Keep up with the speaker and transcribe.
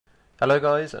Hello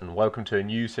guys, and welcome to a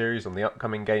new series on the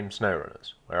upcoming game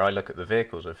Snowrunners, where I look at the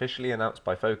vehicles officially announced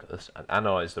by Focus and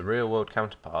analyse the real world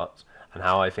counterparts and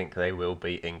how I think they will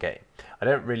be in game. I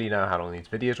don't really know how long these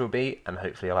videos will be, and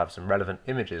hopefully I'll have some relevant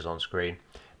images on screen,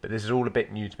 but this is all a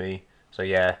bit new to me, so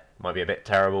yeah, it might be a bit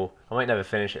terrible. I might never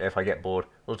finish it if I get bored.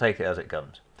 We'll take it as it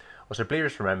comes. Also,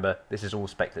 please remember, this is all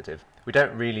speculative. We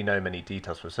don't really know many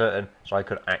details for certain, so I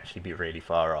could actually be really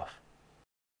far off.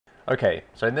 Okay,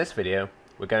 so in this video,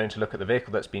 we're going to look at the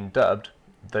vehicle that's been dubbed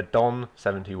the Don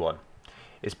 71.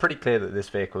 It's pretty clear that this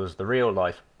vehicle is the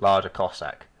real-life Lada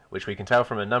Cossack, which we can tell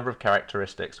from a number of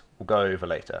characteristics we'll go over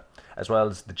later, as well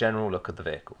as the general look of the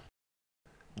vehicle.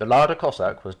 The Lada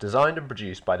Cossack was designed and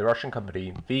produced by the Russian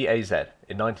company VAZ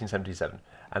in 1977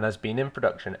 and has been in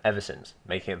production ever since,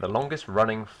 making it the longest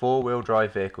running four-wheel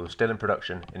drive vehicle still in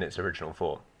production in its original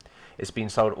form. It's been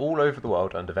sold all over the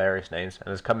world under various names and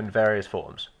has come in various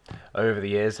forms. Over the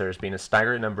years there has been a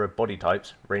staggering number of body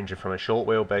types, ranging from a short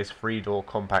wheelbase 3-door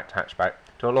compact hatchback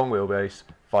to a long wheelbase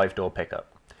 5-door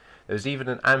pickup. There was even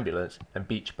an ambulance and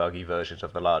beach buggy versions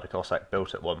of the Lada Cossack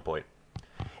built at one point.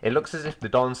 It looks as if the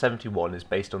Don 71 is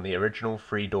based on the original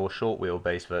 3-door short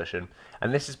wheelbase version,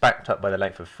 and this is backed up by the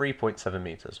length of 3.7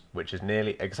 meters, which is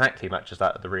nearly exactly matches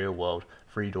that of the real world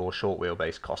 3-door short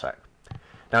wheelbase Cossack.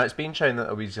 Now, it's been shown that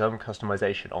there will be some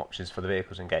customization options for the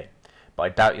vehicles in game, but I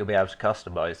doubt you'll be able to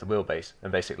customize the wheelbase and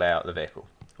basic layout of the vehicle,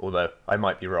 although I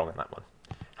might be wrong on that one.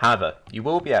 However, you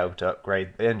will be able to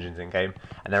upgrade the engines in game,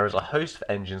 and there is a host of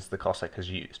engines the Cossack has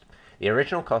used. The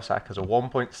original Cossack has a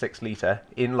 1.6 litre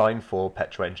inline-4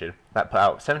 petrol engine that put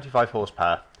out 75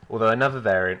 horsepower, although another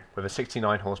variant with a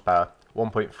 69 horsepower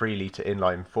 1.3 litre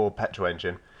inline-4 petrol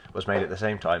engine was made at the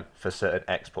same time for certain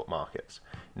export markets,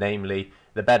 namely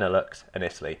the Benelux and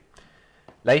Italy.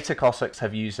 Later Cossacks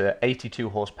have used a 82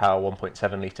 horsepower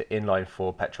 1.7 litre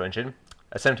inline-4 petrol engine,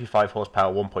 a 75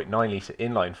 horsepower 1.9 litre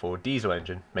inline-4 diesel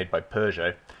engine made by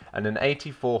Peugeot, and an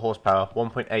 84 horsepower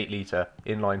 1.8 litre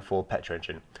inline-4 petrol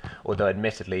engine, although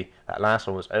admittedly that last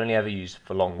one was only ever used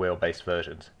for long wheelbase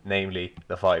versions, namely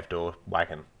the 5-door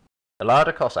wagon. The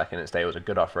Lada Cossack in its day was a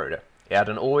good off-roader. It had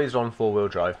an always-on 4-wheel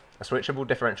drive, a switchable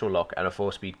differential lock and a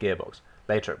 4-speed gearbox,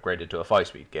 later upgraded to a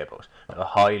 5-speed gearbox, with a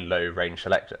high-low range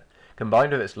selector.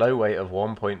 Combined with its low weight of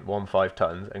 1.15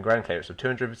 tonnes and ground clearance of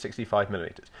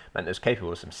 265mm, meant it was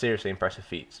capable of some seriously impressive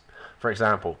feats. For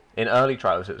example, in early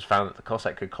trials it was found that the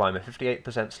Cossack could climb a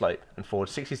 58% slope and ford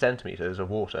 60cm of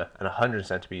water and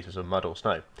 100cm of mud or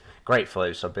snow, great for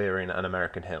those Siberian and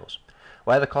American hills.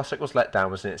 Where the Cossack was let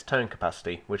down was in its towing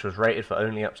capacity, which was rated for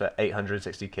only up to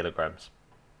 860 kilograms.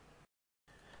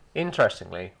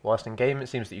 Interestingly, whilst in game it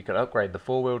seems that you can upgrade the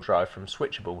 4-wheel drive from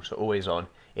switchable to always on,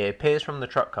 it appears from the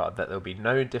truck card that there will be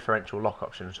no differential lock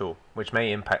option at all, which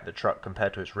may impact the truck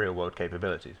compared to its real world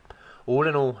capabilities. All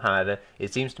in all, however,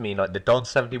 it seems to me like the Don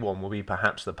 71 will be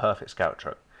perhaps the perfect scout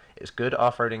truck. Its good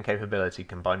off-roading capability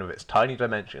combined with its tiny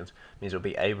dimensions means it will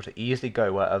be able to easily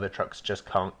go where other trucks just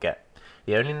can't get.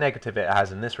 The only negative it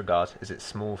has in this regard is its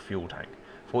small fuel tank.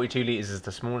 42 litres is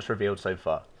the smallest revealed so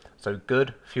far, so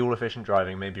good, fuel-efficient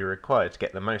driving may be required to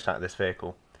get the most out of this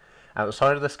vehicle.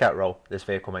 Outside of the scout role, this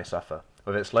vehicle may suffer.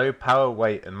 With its low power,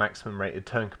 weight and maximum rated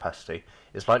towing capacity,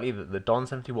 it's likely that the Don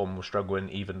 71 will struggle in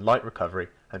even light recovery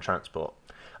and transport.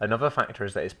 Another factor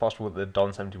is that it's possible that the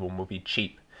Don 71 will be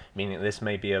cheap, meaning that this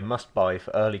may be a must-buy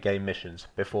for early game missions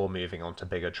before moving on to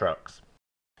bigger trucks.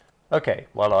 Okay,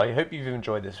 well I hope you've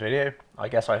enjoyed this video. I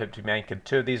guess I hope to make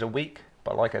 2 of these a week,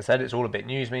 but like I said, it's all a bit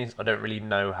new to me, so I don't really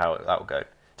know how that will go.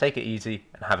 Take it easy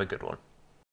and have a good one.